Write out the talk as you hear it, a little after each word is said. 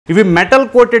ఇవి metal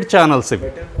coated channels ఇవి.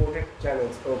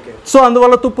 So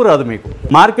అందువల్ల తుప్పు రాదు మీకు.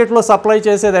 మార్కెట్లో సప్లై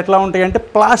చేసేది ఎట్లా ఉంటాయి అంటే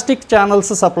ప్లాస్టిక్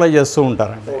ఛానల్స్ సప్లై చేస్తూ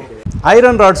ఉంటారండి.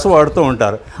 ఐరన్ రాడ్స్ వాడుతూ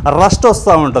ఉంటారు, రస్ట్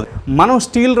వస్తూ ఉంటుంది. మనం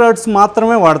స్టీల్ రాడ్స్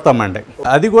మాత్రమే వాడతామండి.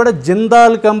 అది కూడా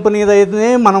జిందాల్ కంపెనీది అయితే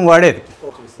మనం వాడేది.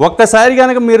 ఒక్కసారి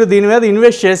కనుక మీరు దీని మీద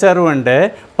ఇన్వెస్ట్ చేశారు అంటే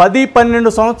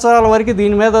 10-12 సంవత్సరాల వరకు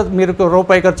దీని మీద మీరు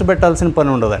రూపాయి ఖర్చు పెట్టాల్సిన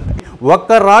పని ఉండదండి.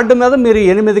 ఒక్క రాడ్ మీద మీరు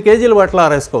 8 కేజీలు బట్టలు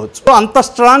ఆరేసుకోవచ్చు. అంత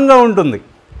స్ట్రాంగ్గా ఉంటుంది.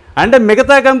 అంటే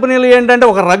మిగతా కంపెనీలు ఏంటంటే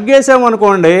ఒక రగ్గు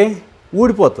వేసామనుకోండి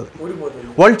ఊడిపోతుంది.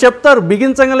 వాళ్ళు చెప్తారు,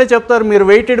 బిగించంగానే చెప్తారు మీరు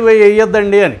వెయిటెడ్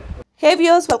వేయొద్దండి అని. హే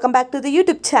viewers, welcome back to the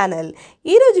YouTube channel.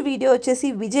 ఈరోజు వీడియో వచ్చేసి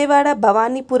విజయవాడ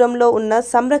భవానీపురంలో ఉన్న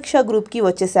సంరక్ష గ్రూప్కి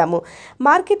వచ్చేసాము.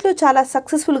 మార్కెట్లో చాలా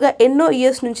సక్సెస్ఫుల్గా ఎన్నో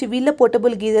ఇయర్స్ నుంచి వీళ్ళ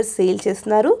పోర్టబుల్ గీజర్స్ సేల్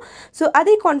చేస్తున్నారు. సో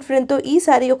అదే కాన్ఫిడెంట్తో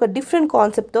ఈసారి ఒక డిఫరెంట్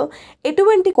కాన్సెప్ట్తో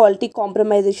ఎటువంటి క్వాలిటీ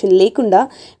కాంప్రమైజేషన్ లేకుండా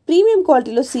ప్రీమియం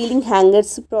క్వాలిటీలో సీలింగ్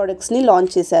హ్యాంగర్స్ ప్రోడక్ట్స్ని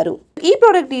లాంచ్ చేశారు. ఈ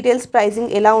ప్రోడక్ట్ డీటెయిల్స్,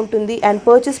 ప్రైసింగ్ ఎలా ఉంటుంది అండ్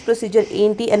పర్చేస్ ప్రొసీజర్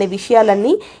ఏంటి అనే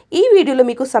విషయాలన్నీ ఈ వీడియోలో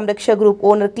మీకు సంరక్ష గ్రూప్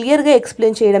ఓనర్ క్లియర్గా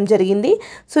ఎక్స్ప్లెయిన్ చేయడం జరిగింది.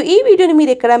 సో ఈ వీడియోని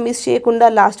మీరు ఎక్కడ మిస్ చేయకుండా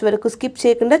లాస్ట్ వరకు స్కిప్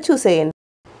చేయకుండా చూసేయండి.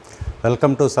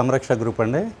 వెల్కమ్ టు సంరక్ష గ్రూప్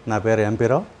అండి. నా పేరు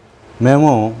ఎంపీరావు.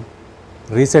 మేము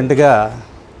రీసెంట్గా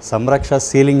సంరక్ష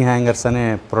సీలింగ్ హ్యాంగర్స్ అనే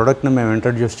ప్రోడక్ట్ని మేము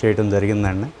ఇంట్రడ్యూస్ చేయడం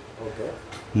జరిగిందండి.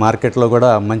 మార్కెట్లో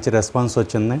కూడా మంచి రెస్పాన్స్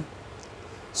వచ్చింది.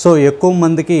 సో ఎక్కువ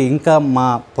మందికి ఇంకా మా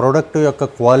ప్రోడక్ట్ యొక్క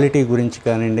క్వాలిటీ గురించి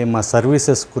కానివ్వండి, మా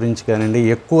సర్వీసెస్ గురించి కానివ్వండి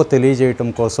ఎక్కువ తెలియజేయటం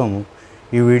కోసం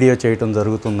ఈ వీడియో చేయటం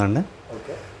జరుగుతుందండి.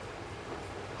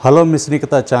 హలో మిస్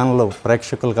నిఖిత ఛానల్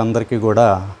ప్రేక్షకులకి అందరికీ కూడా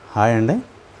హాయ్ అండి.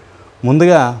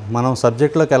 ముందుగా మనం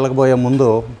సబ్జెక్ట్లోకి వెళ్ళకపోయే ముందు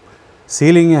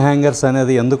సీలింగ్ హ్యాంగర్స్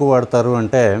అనేది ఎందుకు వాడతారు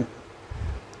అంటే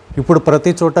ఇప్పుడు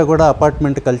ప్రతి చోట కూడా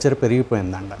అపార్ట్మెంట్ కల్చర్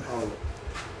పెరిగిపోయిందండి.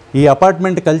 ఈ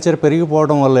అపార్ట్మెంట్ కల్చర్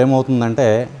పెరిగిపోవడం వల్ల ఏమవుతుందంటే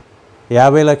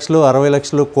 50 లక్షలు, 60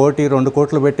 లక్షలు, కోటి, 2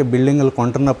 కోట్లు పెట్టి బిల్డింగులు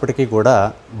కొంటున్నప్పటికీ కూడా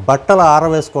బట్టలు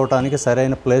ఆరవేసుకోవడానికి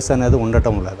సరైన ప్లేస్ అనేది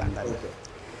ఉండటం లేదండి.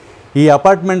 ఈ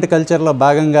అపార్ట్మెంట్ కల్చర్లో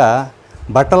భాగంగా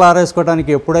బట్టలు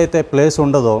ఆరేసుకోవడానికి ఎప్పుడైతే ప్లేస్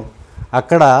ఉండదో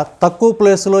అక్కడ తక్కువ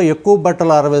ప్లేస్లో ఎక్కువ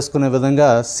బట్టలు ఆరవేసుకునే విధంగా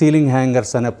సీలింగ్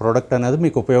హ్యాంగర్స్ అనే ప్రోడక్ట్ అనేది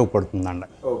మీకు ఉపయోగపడుతుందండి.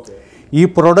 ఈ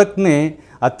ప్రోడక్ట్ని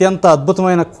అత్యంత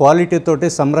అద్భుతమైన క్వాలిటీతోటి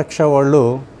సంరక్ష వాళ్ళు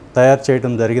తయారు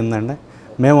చేయడం జరిగిందండి.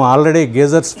 మేము ఆల్రెడీ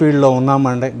గీజర్స్ ఫీల్డ్లో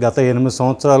ఉన్నామండి. గత 8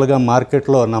 సంవత్సరాలుగా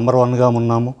మార్కెట్లో నెంబర్ 1గా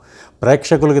ఉన్నాము.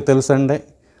 ప్రేక్షకులకి తెలుసండి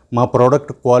మా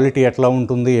ప్రోడక్ట్ క్వాలిటీ ఎట్లా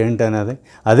ఉంటుంది ఏంటి అనేది.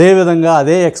 అదేవిధంగా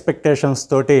అదే ఎక్స్పెక్టేషన్స్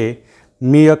తోటి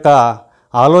మీ యొక్క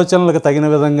ఆలోచనలకు తగిన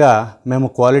విధంగా మేము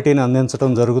క్వాలిటీని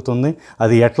అందించడం జరుగుతుంది.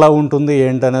 అది ఎట్లా ఉంటుంది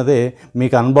ఏంటి అనేది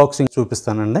మీకు అన్బాక్సింగ్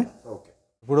చూపిస్తానండి.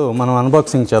 ఇప్పుడు మనం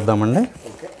అన్బాక్సింగ్ చేద్దామండి.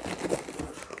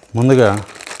 ముందుగా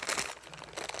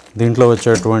దీంట్లో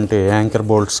వచ్చేటువంటి యాంకర్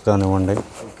బోల్ట్స్ కానివ్వండి,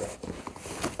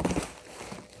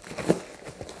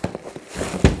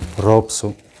 రోప్స్,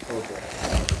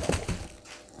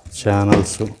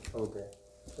 ఛానల్స్,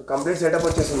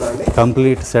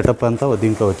 కంప్లీట్ సెటప్ అంతా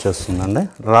దీంట్లో వచ్చేస్తుందండి.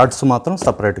 రాడ్స్ మాత్రం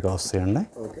సపరేట్గా వస్తాయండి.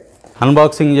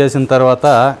 అన్బాక్సింగ్ చేసిన తర్వాత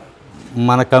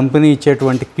మన కంపెనీ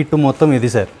ఇచ్చేటువంటి కిట్ మొత్తం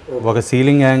ఇది సార్. ఒక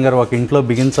సీలింగ్ హ్యాంగర్ ఒక ఇంట్లో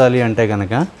బిగించాలి అంటే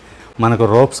కనుక మనకు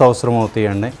రోప్స్ అవసరం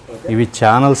అవుతాయండి, ఇవి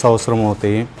ఛానల్స్ అవసరం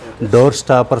అవుతాయి, డోర్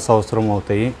స్టాపర్స్ అవసరం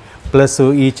అవుతాయి, ప్లస్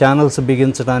ఈ ఛానల్స్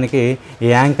బిగించడానికి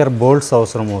యాంకర్ బోల్ట్స్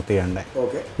అవసరం అవుతాయండి.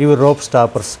 ఇవి రోప్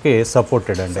స్టాపర్స్కి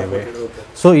సపోర్టెడ్ అండి ఇవి.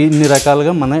 సో ఇన్ని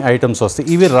రకాలుగా మన ఐటమ్స్ వస్తాయి.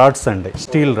 ఇవి రాడ్స్ అండి,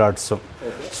 స్టీల్ రాడ్స్.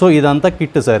 సో ఇదంతా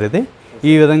కిట్ సార్. ఇది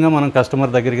ఈ విధంగా మనం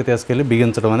కస్టమర్ దగ్గరికి తీసుకెళ్ళి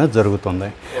బిగించడం అనేది జరుగుతుంది.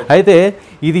 అయితే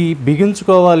ఇది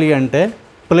బిగించుకోవాలి అంటే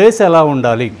ప్లేస్ ఎలా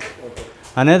ఉండాలి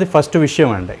అనేది ఫస్ట్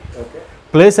విషయం అండి.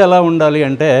 ప్లేస్ ఎలా ఉండాలి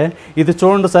అంటే ఇది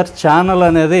చూడండి సార్, ఛానల్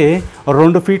అనేది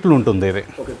 2 ఫీట్లు ఉంటుంది. ఇది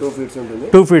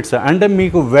 2 ఫీట్స్ అంటే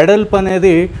మీకు వెడల్పు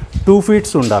అనేది 2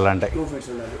 ఫీట్స్ ఉండాలండి.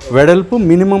 వెడల్పు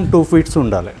మినిమం 2 ఫీట్స్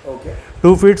ఉండాలి.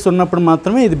 2 ఫీట్స్ ఉన్నప్పుడు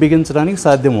మాత్రమే ఇది బిగించడానికి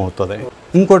సాధ్యం అవుతుంది.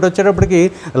 ఇంకోటి వచ్చేటప్పటికి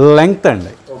లెంగ్త్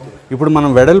అండి. ఇప్పుడు మనం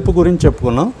వెడల్పు గురించి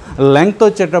చెప్పుకున్నాం. లెంగ్త్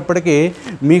వచ్చేటప్పటికి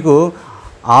మీకు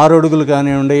 6 అడుగులు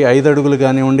కానివ్వండి, 5 అడుగులు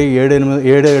కానివ్వండి, 7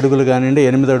 అడుగులు కానివ్వండి,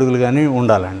 8 అడుగులు కానీ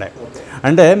ఉండాలండి.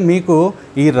 అంటే మీకు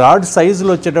ఈ రాడ్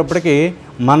సైజులు వచ్చేటప్పటికి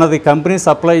మనది కంపెనీ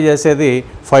సప్లై చేసేది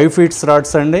 5 ఫీట్స్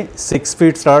రాడ్స్ అండి, 6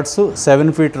 feets rods,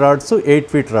 7 feet rods, 8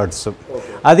 feet rods.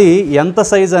 అది ఎంత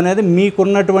సైజ్ అనేది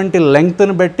మీకున్నటువంటి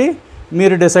లెంగ్త్ని బట్టి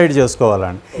మీరు డిసైడ్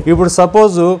చేసుకోవాలండి. ఇప్పుడు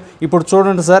సపోజు ఇప్పుడు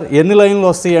చూడండి సార్, ఎన్ని లైన్లు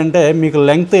వస్తాయి అంటే మీకు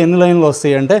లెంగ్త్ ఎన్ని లైన్లు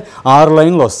వస్తాయి అంటే 6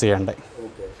 లైన్లు వస్తాయండి.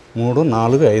 3,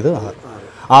 4, 5,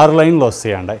 6 లైన్లు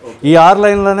వస్తాయండి. ఈ 6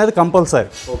 లైన్లు అనేది కంపల్సరీ.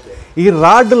 ఈ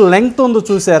రాడ్ లెంగ్త్ ఉంది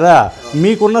చూసారా,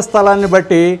 మీకున్న స్థలాన్ని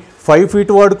బట్టి 5 feet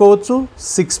వాడుకోవచ్చు,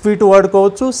 6 feet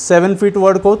వాడుకోవచ్చు, 7 feet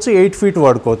వాడుకోవచ్చు, 8 feet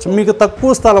వాడుకోవచ్చు. మీకు తక్కువ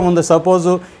స్థలం ఉంది, సపోజ్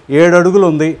 7 అడుగులు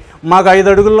ఉంది, మాకు 5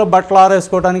 అడుగుల్లో బట్టలు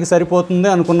ఆరేసుకోవడానికి సరిపోతుంది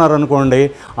అనుకున్నారు అనుకోండి,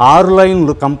 6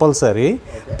 లైన్లు కంపల్సరీ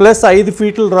ప్లస్ 5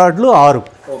 feet రాడ్లు 6,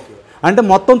 అంటే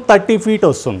మొత్తం 30 feet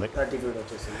వస్తుంది.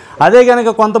 అదే కనుక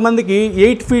కొంతమందికి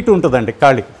 8 feet ఉంటుందండి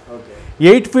ఖాళీ.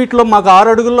 8 feetలో మాకు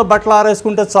 6 అడుగుల్లో బట్టలు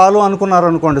ఆరేసుకుంటే చాలు అనుకున్నారు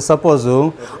అనుకోండి, సపోజ్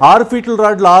 6 feet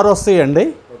రాడ్లు 6 వస్తాయండి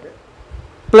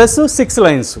ప్లస్ 6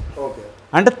 లైన్స్,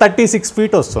 అంటే 36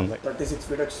 feet వస్తుంది.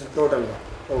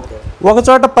 ఒక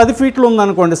చోట 10 feet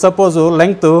ఉందనుకోండి సపోజ్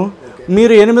లెంగ్త్,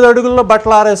 మీరు 8 అడుగుల్లో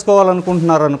బట్టలు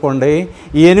ఆరేసుకోవాలనుకుంటున్నారు అనుకోండి,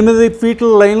 ఈ 8 feet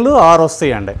లైన్లు 6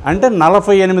 వస్తాయండి, అంటే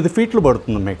 48 feet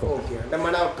పడుతుంది మీకు.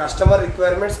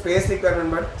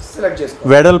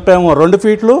 వెడల్పేమో 2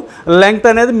 feet, లెంగ్త్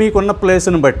అనేది మీకున్న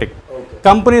ప్లేస్ని బట్టి.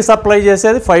 కంపెనీ సప్లై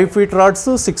చేసేది 5 feet rods,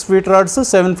 6 feet rods,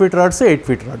 7 feet rods, 8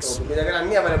 feet rods,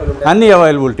 అన్నీ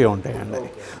అవైలబిలిటీ ఉంటాయండి.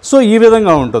 సో ఈ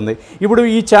విధంగా ఉంటుంది. ఇప్పుడు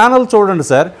ఈ ఛానల్ చూడండి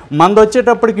సార్, మనది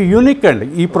వచ్చేటప్పటికి యూనిక్ అండి.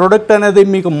 ఈ ప్రోడక్ట్ అనేది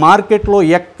మీకు మార్కెట్లో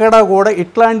ఎక్కడా కూడా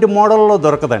ఇట్లాంటి మోడల్లో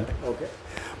దొరకదండి.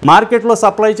 మార్కెట్లో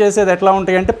సప్లై చేసేది ఎట్లా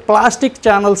ఉంటాయంటే ప్లాస్టిక్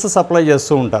ఛానల్స్ సప్లై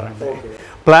చేస్తూ ఉంటారండి.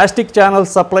 ప్లాస్టిక్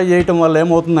ఛానల్స్ సప్లై చేయటం వల్ల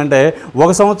ఏమవుతుందంటే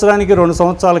 1 సంవత్సరానికి 2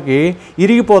 సంవత్సరాలకి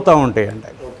ఇరిగిపోతూ ఉంటాయండి.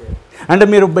 అంటే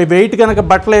మీరు వెయిట్ కనుక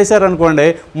బట్టలు వేసారనుకోండి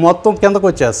మొత్తం కిందకు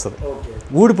వచ్చేస్తుంది,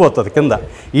 ఊడిపోతుంది కింద.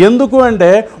 ఎందుకు అంటే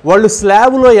వాళ్ళు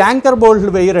స్లాబ్లో యాంకర్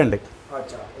బోల్ట్లు వేయరండి,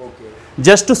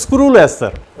 జస్ట్ స్క్రూలు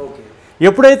వేస్తారు.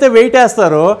 ఎప్పుడైతే వెయిట్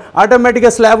వేస్తారో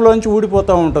ఆటోమేటిక్గా స్లాబ్లోంచి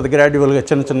ఊడిపోతూ ఉంటుంది గ్రాడ్యువల్గా,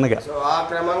 చిన్నగా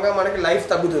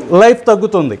లైఫ్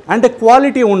తగ్గుతుంది. అంటే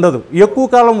క్వాలిటీ ఉండదు, ఎక్కువ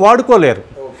కాలం వాడుకోలేరు.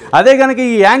 అదే కనుక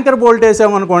ఈ యాంకర్ బోల్ట్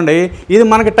వేసామనుకోండి, ఇది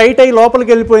మనకి టైట్ అయ్యి లోపలికి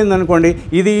వెళ్ళిపోయింది అనుకోండి,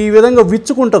 ఇది ఈ విధంగా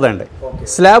విచ్చుకుంటుందండి,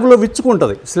 స్లాబ్లో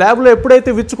విచ్చుకుంటుంది. స్లాబ్లో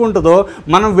ఎప్పుడైతే విచ్చుకుంటుందో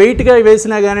మనం వెయిట్గా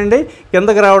వేసినా కానివ్వండి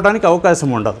కిందకి రావడానికి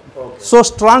అవకాశం ఉండదు, సో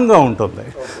స్ట్రాంగ్గా ఉంటుంది.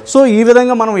 సో ఈ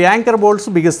విధంగా మనం యాంకర్ బోల్ట్స్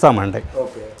బిగిస్తామండి.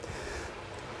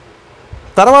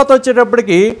 తర్వాత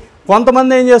వచ్చేటప్పటికి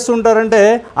కొంతమంది ఏం చేస్తుంటారంటే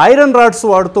ఐరన్ రాడ్స్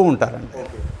వాడుతూ ఉంటారండి.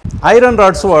 ఐరన్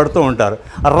రాడ్స్ వాడుతూ ఉంటారు,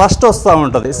 రస్ట్ వస్తూ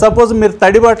ఉంటుంది. సపోజ్ మీరు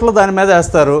తడి బట్టలు దాని మీద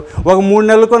వేస్తారు, ఒక 3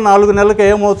 నెలలకు 4 నెలలకు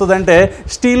ఏమవుతుందంటే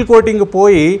స్టీల్ కోటింగ్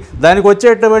పోయి దానికి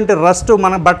వచ్చేటువంటి రస్ట్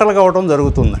మన బట్టలు కావడం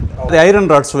జరుగుతుందండి. అది ఐరన్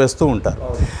రాడ్స్ వేస్తూ ఉంటారు.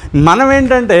 మనం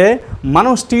ఏంటంటే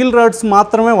మనం స్టీల్ రాడ్స్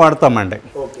మాత్రమే వాడతామండి,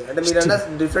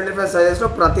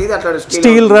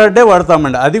 స్టీల్ రాడ్డే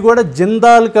వాడతామండి. అది కూడా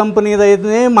జిందాల్ కంపెనీది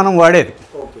అయితే మనం వాడేది,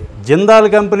 జిందాల్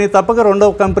కంపెనీ తప్పక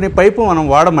రెండవ కంపెనీ పైపు మనం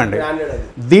వాడమండి.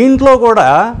 దీంట్లో కూడా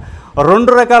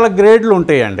 2 రకాల గ్రేడ్లు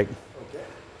ఉంటాయండి,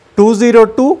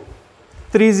 202,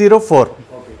 304.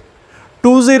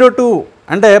 202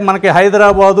 అంటే మనకి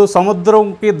హైదరాబాదు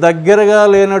సముద్రంకి దగ్గరగా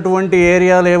లేనటువంటి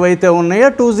ఏరియాలు ఏవైతే ఉన్నాయో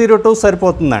 202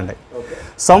 సరిపోతుందండి.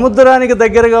 సముద్రానికి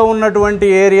దగ్గరగా ఉన్నటువంటి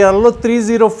ఏరియాల్లో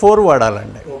 304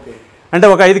 వాడాలండి. అంటే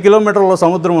ఒక 5 కిలోమీటర్ల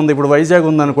సముద్రం ఉంది, ఇప్పుడు వైజాగ్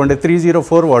ఉందనుకోండి,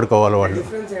 304 వాడుకోవాలి వాళ్ళు.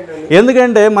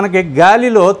 ఎందుకంటే మనకి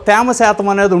గాలిలో తేమ శాతం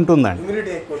అనేది ఉంటుందండి,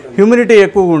 హ్యూమిడిటీ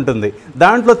ఎక్కువగా ఉంటుంది.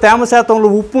 దాంట్లో తేమ శాతంలో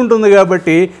ఉప్పు ఉంటుంది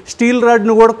కాబట్టి స్టీల్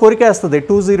రాడ్ను కూడా కొరికేస్తుంది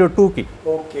 202కి.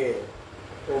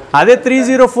 అదే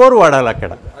 304 వాడాలి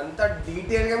అక్కడ.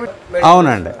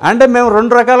 అవునండి, అంటే మేము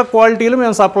 2 రకాల క్వాలిటీలు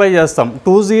మేము సప్లై చేస్తాం,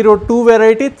 202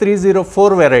 వెరైటీ,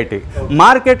 304 వెరైటీ.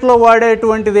 మార్కెట్లో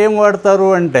వాడేటువంటిది ఏం వాడతారు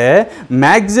అంటే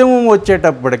మ్యాక్సిమం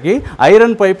వచ్చేటప్పటికి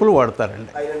ఐరన్ పైపులు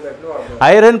వాడతారండి.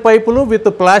 ఐరన్ పైపులు with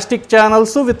plastic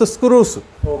channels with screws.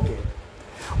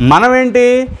 మనమేంటి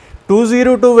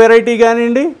 202 variety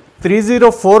కానివ్వండి,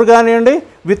 304 కానివ్వండి,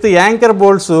 with anchor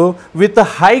bolts with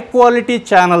high quality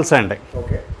channels అండి.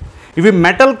 ఇవి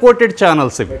మెటల్ కోటెడ్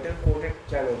ఛానల్స్ ఇవి,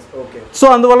 సో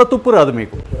అందువల్ల తుప్పు రాదు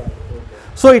మీకు.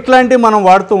 సో ఇట్లాంటివి మనం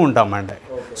వాడుతూ ఉంటామండి.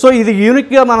 సో ఇది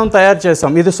యూనిక్గా మనం తయారు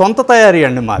చేస్తాం, ఇది సొంత తయారీ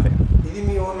అండి మాది,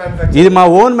 ఇది మా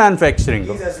ఓన్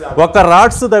మ్యానుఫ్యాక్చరింగ్. ఒక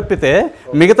రాడ్స్ తప్పితే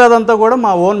మిగతాదంతా కూడా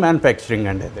మా ఓన్ మ్యానుఫ్యాక్చరింగ్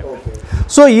అండి ఇది.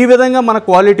 సో ఈ విధంగా మన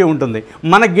క్వాలిటీ ఉంటుంది.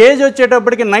 మన గేజ్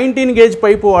వచ్చేటప్పటికి 19 gauge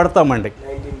pipe వాడతామండి.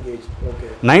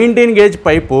 19 gauge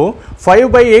pipe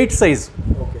 5/8 size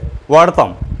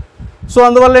వాడతాం. సో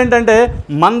అందువల్ల ఏంటంటే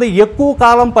మనది ఎక్కువ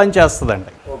కాలం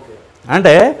పనిచేస్తుందండి.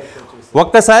 అంటే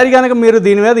ఒక్కసారి కనుక మీరు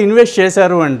దీని మీద ఇన్వెస్ట్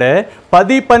చేశారు అంటే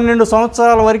 10-12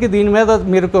 సంవత్సరాల వరకు దీని మీద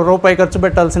మీరు రూపాయి ఖర్చు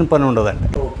పెట్టాల్సిన పని ఉండదండి.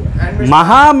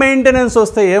 మహా మెయింటెనెన్స్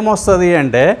వస్తే ఏమొస్తుంది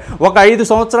అంటే ఒక 5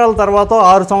 సంవత్సరాల తర్వాత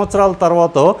 6 సంవత్సరాల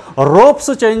తర్వాత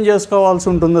రోప్స్ చేంజ్ చేసుకోవాల్సి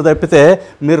ఉంటుంది తప్పితే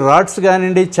మీరు రాడ్స్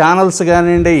కానివ్వండి, ఛానల్స్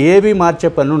కానివ్వండి ఏవి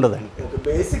మార్చే పని ఉండదండి.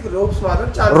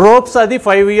 రోప్స్ అది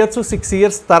 5 years 6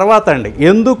 years తర్వాత అండి.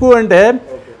 ఎందుకు అంటే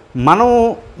మనం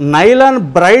నైలాన్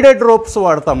బ్రైడెడ్ రోప్స్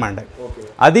వాడతామండి,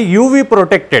 అది UV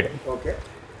protected.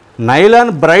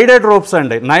 Nylon braided ropes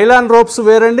అండి, నైలాన్ రోప్స్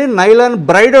వేరండి, నైలాన్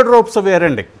బ్రైడెడ్ రోప్స్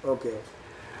వేరండి.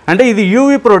 అంటే ఇది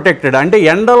యూవీ ప్రొటెక్టెడ్, అంటే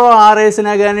ఎండలో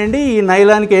ఆరేసినా కానివ్వండి ఈ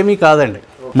నైలాన్కి ఏమీ కాదండి.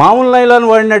 మామూలు నైలాన్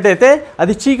వాడినట్టయితే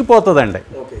అది చీకిపోతుందండి.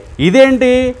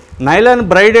 ఇదేంటి నైలాన్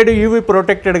బ్రైడెడ్ యూవీ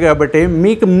ప్రొటెక్టెడ్ కాబట్టి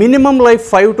మీకు మినిమం లైఫ్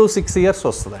 5 to 6 years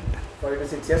వస్తుందండి.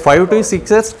 5 to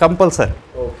 6 years కంపల్సరీ.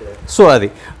 సో అది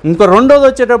ఇంకా రెండోది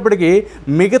వచ్చేటప్పటికి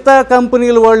మిగతా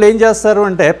కంపెనీలు వాళ్ళు ఏం చేస్తారు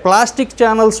అంటే ప్లాస్టిక్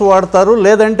ఛానల్స్ వాడతారు,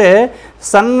 లేదంటే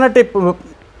సన్నటి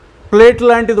ప్లేట్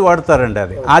లాంటిది వాడతారండి.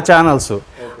 అది ఆ ఛానల్స్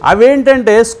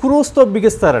అవేంటంటే స్క్రూస్తో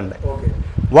బిగిస్తారండి.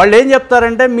 వాళ్ళు ఏం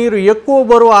చెప్తారంటే మీరు ఎక్కువ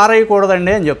బరువు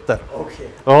ఆరేయకూడదండి అని చెప్తారు,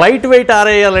 లైట్ వెయిట్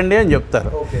ఆరేయాలండి అని చెప్తారు.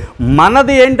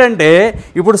 మనది ఏంటంటే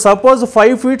ఇప్పుడు సపోజ్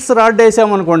 5 feet రాడ్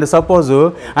వేసామనుకోండి, సపోజు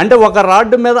అంటే ఒక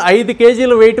రాడ్ మీద 5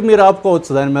 kgs వెయిట్ మీరు ఆపుకోవచ్చు.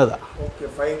 దాని మీద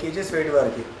 5 kgs వెయిట్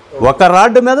వరకు ఒక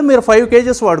రాడ్ మీద మీరు 5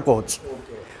 kgs వాడుకోవచ్చు.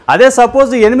 అదే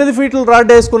సపోజ్ 8 feet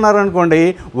రాడ్ వేసుకున్నారనుకోండి,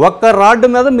 ఒక్క రాడ్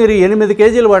మీద మీరు 8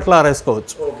 kgs అట్లా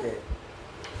ఆరేసుకోవచ్చు.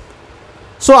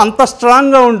 సో అంత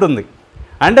స్ట్రాంగ్గా ఉంటుంది.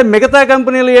 అంటే మిగతా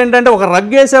కంపెనీలు ఏంటంటే ఒక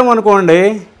రగ్ వేసామనుకోండి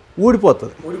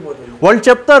ఊడిపోతుంది. వాళ్ళు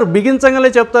చెప్తారు బిగించగానే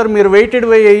చెప్తారు మీరు వెయిటెడ్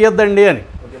వేయొద్దండి అని.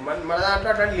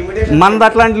 మనది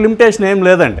అట్లాంటి లిమిటేషన్ ఏం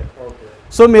లేదండి.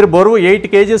 సో మీరు బరువు 8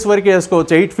 kgs వరకు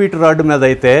వేసుకోవచ్చు 8 feet రాడ్ మీద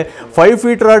అయితే. 5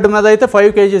 feet రాడ్ మీద అయితే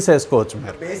 5 kgs వేసుకోవచ్చు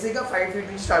మీరు.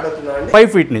 5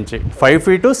 feet నుంచి 5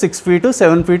 feet, 6 feet,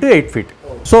 7 feet, 8 feet.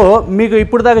 So మీకు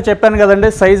ఇప్పుడు దాకా చెప్పాను కదండి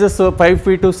sizes 5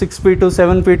 feet, 6 feet,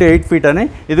 7 feet, 8 feet అని.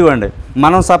 ఇదిగోండి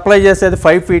మనం సప్లై చేసేది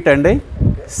 5 feet అండి,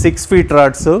 6 feet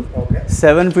rods,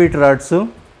 7 feet rods,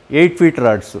 8 feet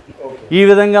rods. ఈ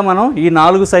విధంగా మనం ఈ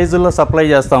 4 సైజుల్లో సప్లై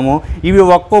చేస్తాము. ఇవి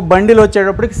ఒక్కో బండిల్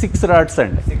వచ్చేటప్పటికి 6 రాడ్స్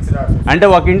అండి. అంటే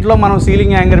ఒక ఇంట్లో మనం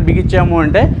సీలింగ్ హ్యాంగర్ బిగించాము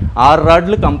అంటే 6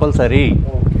 రాడ్లు కంపల్సరీ.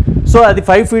 సో అది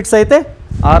 5 feet అయితే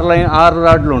 6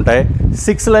 రాడ్లు ఉంటాయి,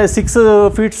 6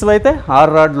 feet అయితే 6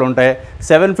 రాడ్లు ఉంటాయి,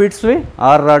 7 feet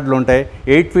 6 రాడ్లు ఉంటాయి,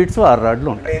 8 feet 6 రాడ్లు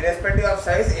ఉంటాయి.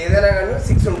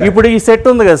 ఇప్పుడు ఈ సెట్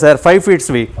ఉంది కదా సార్ 5 feet,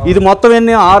 ఇది మొత్తం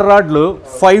ఎన్ని 6 రాడ్లు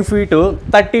 5 feet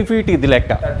 30 feet ఇది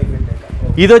లెక్క.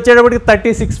 ఇది వచ్చేటప్పటికి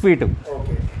 36 feet,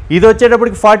 ఇది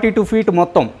వచ్చేటప్పటికి 42 feet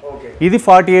మొత్తం, ఇది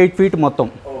 48 feet మొత్తం.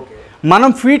 మనం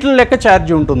ఫీట్ల లెక్క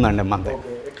ఛార్జ్ ఉంటుందండి మనది.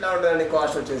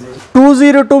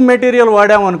 202 మెటీరియల్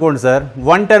వాడామనుకోండి సార్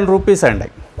 110 రూపీస్ అండి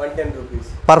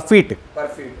పర్ ఫీట్.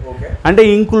 అంటే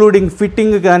ఇంక్లూడింగ్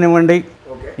ఫిట్టింగ్ కానివ్వండి,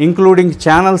 ఇంక్లూడింగ్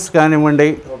ఛానల్స్ కానివ్వండి,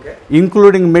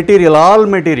 including material, all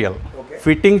material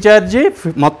fitting charge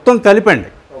మొత్తం కలిపండి.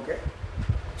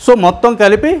 సో మొత్తం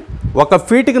కలిపి ఒక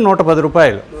ఫీట్కి 110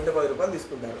 రూపాయలు.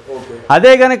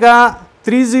 అదే కనుక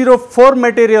 304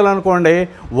 మెటీరియల్ అనుకోండి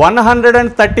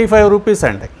 135 రూపీస్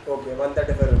అండి,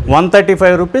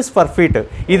 135 రూపీస్ పర్ ఫీట్.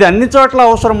 ఇది అన్ని చోట్ల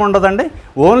అవసరం ఉండదండి,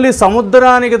 ఓన్లీ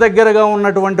సముద్రానికి దగ్గరగా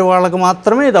ఉన్నటువంటి వాళ్ళకి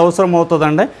మాత్రమే ఇది అవసరం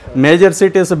అవుతుందండి. మేజర్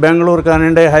సిటీస్ బెంగళూరు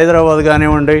కానివ్వండి, హైదరాబాద్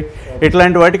కానివ్వండి,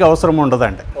 ఇట్లాంటి వాటికి అవసరం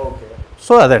ఉండదండి.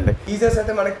 సో అదండి.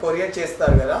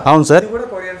 అవును సార్.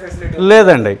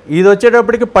 లేదండి, ఇది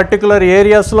వచ్చేటప్పటికి పర్టికులర్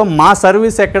ఏరియాస్లో మా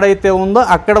సర్వీస్ ఎక్కడైతే ఉందో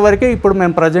అక్కడ వరకే ఇప్పుడు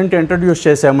మేము ప్రజెంట్ ఇంట్రడ్యూస్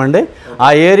చేసామండి. ఆ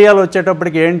ఏరియాలో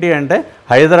వచ్చేటప్పటికి ఏంటి అంటే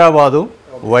హైదరాబాదు,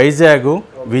 వైజాగ్,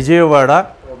 విజయవాడ,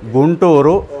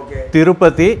 గుంటూరు,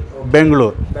 తిరుపతి,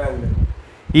 బెంగళూరు,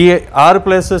 ఈ 6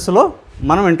 ప్లేసెస్లో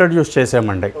మనం ఇంట్రడ్యూస్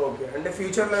చేసామండి.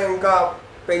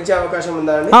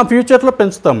 ఫ్యూచర్లో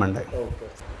పెంచుతామండి.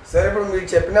 సరే, ఇప్పుడు మీరు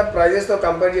చెప్పిన ప్రైజెస్తో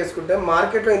కంపేర్ చేసుకుంటే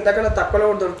మార్కెట్లో ఇంతకన్నా తక్కువలో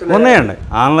కూడా దొరుకుతున్నాయి. ఉన్నాయండి,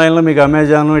 ఆన్లైన్లో మీకు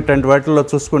అమెజాన్ ఇట్లాంటి వాటిల్లో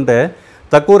చూసుకుంటే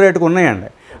తక్కువ రేటుకు ఉన్నాయండి.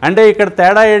 అంటే ఇక్కడ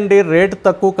తేడా ఏంటి, రేటు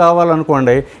తక్కువ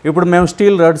కావాలనుకోండి ఇప్పుడు మేము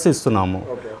స్టీల్ రాడ్స్ ఇస్తున్నాము,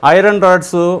 ఐరన్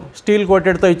రాడ్స్ స్టీల్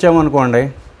కోటెడ్తో ఇచ్చామనుకోండి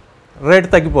రేటు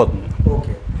తగ్గిపోతుంది.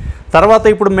 తర్వాత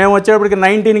ఇప్పుడు మేము వచ్చేటప్పటికి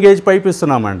 19 gauge పైప్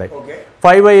ఇస్తున్నామండి,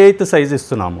 5/8 సైజ్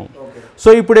ఇస్తున్నాము. సో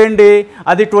ఇప్పుడు ఏంటి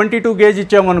అది 22 gauge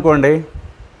ఇచ్చామనుకోండి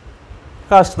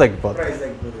కాస్ట్ తగ్గిపోతుంది,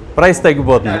 ప్రైస్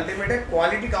తగ్గిపోతుంది.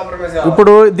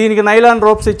 ఇప్పుడు దీనికి నైలాన్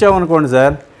రోప్స్ ఇచ్చామనుకోండి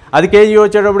సార్, అది కేజీ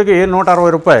వచ్చేటప్పటికి 160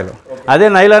 రూపాయలు. అదే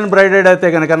నైలాన్ బ్రైడెడ్ అయితే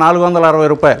కనుక 460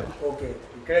 రూపాయలు.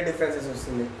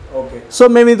 సో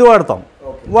మేము ఇది వాడతాం,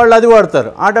 వాళ్ళు అది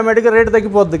వాడతారు, ఆటోమేటిక్గా రేటు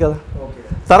తగ్గిపోద్ది కదా.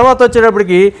 తర్వాత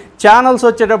వచ్చేటప్పటికి ఛానల్స్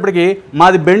వచ్చేటప్పటికి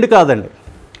మాది బెండ్ కాదండి,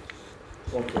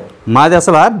 మాది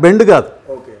అసలు బెండ్ కాదు.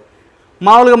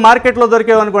 మామూలుగా మార్కెట్లో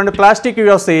దొరికేవనుకోండి ప్లాస్టిక్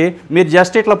వస్తాయి, మీరు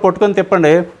జస్ట్ ఇట్లా పట్టుకొని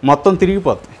తిప్పండి మొత్తం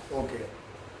తిరిగిపోతాయి.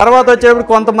 తర్వాత వచ్చేటప్పుడు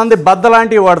కొంతమంది బద్ద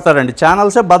లాంటివి వాడతారండి,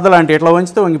 ఛానల్సే బద్ద లాంటివి ఇట్లా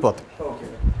వంచితే వంగిపోతాయి.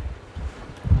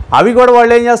 అవి కూడా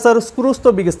వాళ్ళు ఏం చేస్తారు స్క్రూస్తో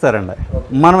బిగిస్తారండి,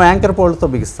 మనం యాంకర్ పోల్డ్తో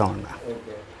బిగిస్తామండి.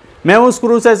 మేము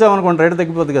స్క్రూస్ వేసామనుకోండి రేటు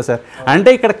తగ్గిపోతుంది కదా సార్. అంటే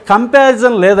ఇక్కడ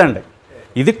కంపారిజన్ లేదండి,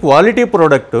 ఇది క్వాలిటీ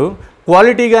ప్రోడక్టు,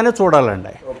 క్వాలిటీగానే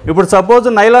చూడాలండి. ఇప్పుడు సపోజ్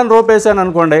నైలాన్ రోప్ వేసాను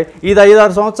అనుకోండి, ఇది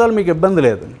 5-6 సంవత్సరాలు మీకు ఇబ్బంది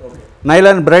లేదు.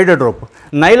 నైలాన్ బ్రైడెడ్ రోప్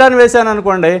నైలాన్ వేసాను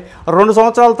అనుకోండి 2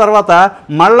 సంవత్సరాల తర్వాత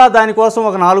మళ్ళీ దానికోసం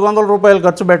ఒక 400 రూపాయలు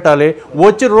ఖర్చు పెట్టాలి,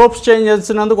 వచ్చి రోప్స్ చేంజ్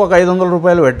చేసినందుకు ఒక 500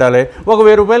 రూపాయలు పెట్టాలి, ఒక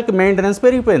 1000 రూపాయలకి మెయింటెనెన్స్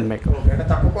పెరిగిపోయింది మీకు.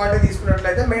 తక్కువ క్వాంటిటీ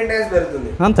తీసుకున్నట్లయితే మెయింటెనెన్స్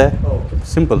పెరుగుతుంది, అంతే,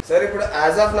 సింపుల్. సార్ ఇప్పుడు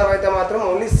యాజ్ ఆఫ్ నౌ అయితే మాత్రం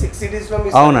ఓన్లీ 6 cities లో మీ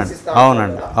అవునండి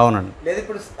అవునండి అవునండి. లేదు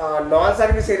ఇప్పుడు నాన్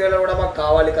సర్వీస్ ఏరియాలో కూడా మాకు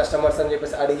కావాలి కస్టమర్స్ అని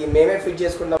చెప్పేసి అడిగి మేమే ఫిట్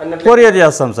చేసుకుంటాం అన్నట్లు కొరియర్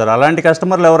చేస్తాం సార్. అలాంటి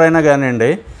కస్టమర్లు ఎవరైనా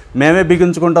కానివ్వండి, మేమే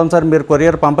బిగించుకుంటాం సార్, మీరు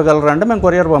కొరియర్ పంపగలరా అంటే మేము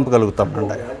కొరియర్ పంపగలుగుతాం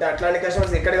అండి. అంటే అట్లాంటి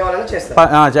కస్టమర్స్ ఎక్కడ కావాలని చేస్తాం,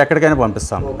 ఎక్కడికైనా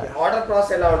పంపిస్తాం. ఆర్డర్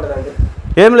ప్రాసెస్ ఎలా ఉంటుందండి?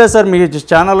 ఏం లేదు సార్, మీ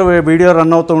ఛానల్ వీడియో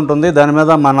రన్ అవుతూ ఉంటుంది, దాని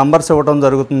మీద మా నంబర్స్ ఇవ్వడం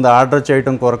జరుగుతుంది. ఆర్డర్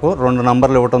చేయడం కొరకు 2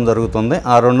 నంబర్లు ఇవ్వడం జరుగుతుంది.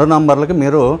 ఆ 2 నంబర్లకి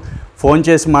మీరు ఫోన్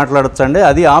చేసి మాట్లాడచ్చండి.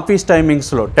 అది ఆఫీస్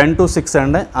టైమింగ్స్లో 10 to 6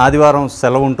 అండి. ఆదివారం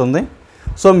సెలవు ఉంటుంది.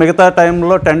 సో మిగతా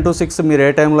టైంలో 10 to 6 మీరు ఏ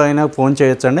టైంలో అయినా ఫోన్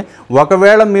చేయొచ్చండి.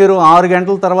 ఒకవేళ మీరు 6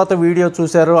 గంటల తర్వాత వీడియో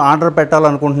చూశారు, ఆర్డర్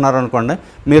పెట్టాలనుకుంటున్నారు అనుకోండి,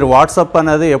 మీరు వాట్సాప్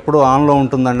అనేది ఎప్పుడు ఆన్లో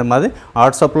ఉంటుందండి మాది.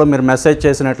 వాట్సాప్లో మీరు మెసేజ్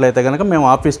చేసినట్లయితే కనుక మేము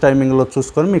ఆఫీస్ టైమింగ్లో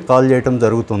చూసుకొని మీకు కాల్ చేయడం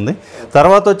జరుగుతుంది.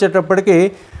 తర్వాత వచ్చేటప్పటికి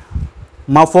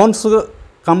మా ఫోన్స్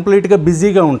కంప్లీట్గా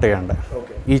బిజీగా ఉంటాయండి.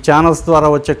 ఈ ఛానల్స్ ద్వారా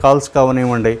వచ్చే కాల్స్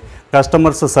కావనివ్వండి,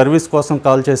 కస్టమర్స్ సర్వీస్ కోసం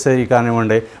కాల్ చేసేవి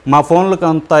కానివ్వండి, మా ఫోన్లకు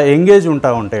అంత ఎంగేజ్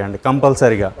ఉంటాయండి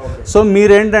కంపల్సరీగా. సో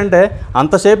మీరేంటంటే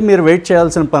అంతసేపు మీరు వెయిట్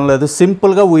చేయాల్సిన పని లేదు.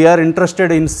 సింపుల్గా we are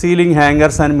interested in ceiling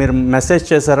hangers అని మీరు మెసేజ్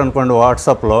చేశారనుకోండి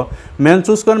వాట్సాప్లో, మేము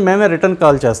చూసుకొని మేమే రిటర్న్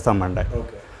కాల్ చేస్తామండి.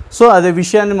 సో అదే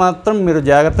విషయాన్ని మాత్రం మీరు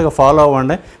జాగ్రత్తగా ఫాలో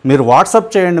అవ్వండి. మీరు వాట్సాప్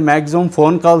చేయండి, మ్యాక్సిమం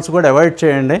ఫోన్ కాల్స్ కూడా అవాయిడ్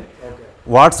చేయండి.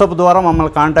 వాట్సాప్ ద్వారా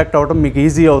మమ్మల్ని కాంటాక్ట్ అవ్వడం మీకు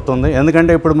ఈజీ అవుతుంది.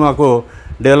 ఎందుకంటే ఇప్పుడు మాకు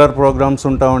డీలర్ ప్రోగ్రామ్స్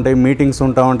ఉంటా ఉంటాయి, మీటింగ్స్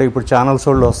ఉంటా ఉంటాయి, ఇప్పుడు ఛానల్స్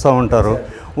వాళ్ళు వస్తూ ఉంటారు,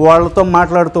 వాళ్ళతో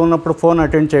మాట్లాడుతూ ఉన్నప్పుడు ఫోన్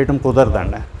అటెండ్ చేయడం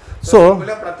కుదరదండి. సో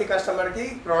ప్రతి కస్టమర్కి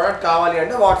ప్రోడక్ట్ కావాలి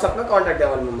అంటే వాట్సాప్లో కాంటాక్ట్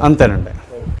అవ్వాలి, అంతేనండి.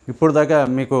 ఇప్పుడు దాకా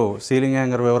మీకు సీలింగ్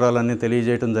హ్యాంగర్ వివరాలన్నీ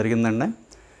తెలియజేయడం జరిగిందండి.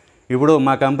 ఇప్పుడు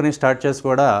మా కంపెనీ స్టార్ట్ చేసి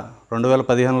కూడా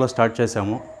 2015లో స్టార్ట్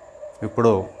చేసాము.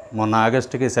 ఇప్పుడు మొన్న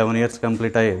ఆగస్టుకి 7 years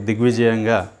కంప్లీట్ అయ్యి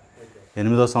దిగ్విజయంగా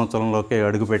 8వ సంవత్సరంలోకి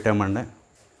అడుగు పెట్టామండి.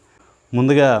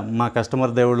 ముందుగా మా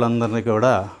కస్టమర్ దేవుళ్ళందరినీ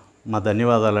కూడా మా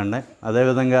ధన్యవాదాలండి.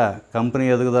 అదేవిధంగా కంపెనీ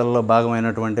ఎదుగుదలలో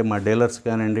భాగమైనటువంటి మా డీలర్స్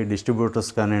కానివ్వండి,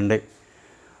 డిస్ట్రిబ్యూటర్స్ కానివ్వండి,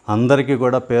 అందరికీ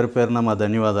కూడా పేరు పేరున మా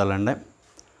ధన్యవాదాలండి.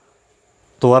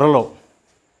 త్వరలో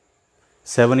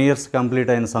 7 years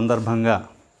కంప్లీట్ అయిన సందర్భంగా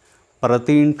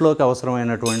ప్రతి ఇంట్లోకి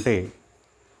అవసరమైనటువంటి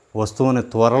వస్తువుని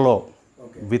త్వరలో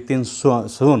వితిన్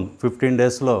సూన్ 15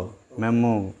 daysలో మేము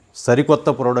సరికొత్త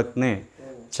ప్రోడక్ట్ని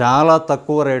చాలా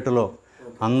తక్కువ రేటులో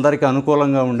అందరికీ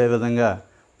అనుకూలంగా ఉండే విధంగా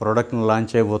ప్రోడక్ట్ని లాంచ్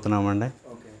చేయబోతున్నామండి.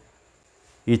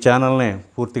 ఈ ఛానల్ని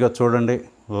పూర్తిగా చూడండి,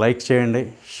 లైక్ చేయండి,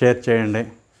 షేర్ చేయండి.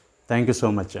 థ్యాంక్ యూ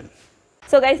సో మచ్ అండి.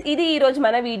 సో గైస్, ఇది ఈరోజు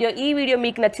మన వీడియో. ఈ వీడియో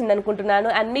మీకు నచ్చింది అనుకుంటున్నాను.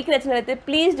 అండ్ మీకు నచ్చినట్లయితే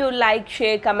please do like,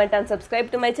 share, comment and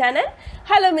subscribe to my channel.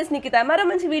 Hello miss Nikhita, మరో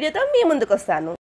మంచి వీడియోతో మీ ముందుకు వస్తాను.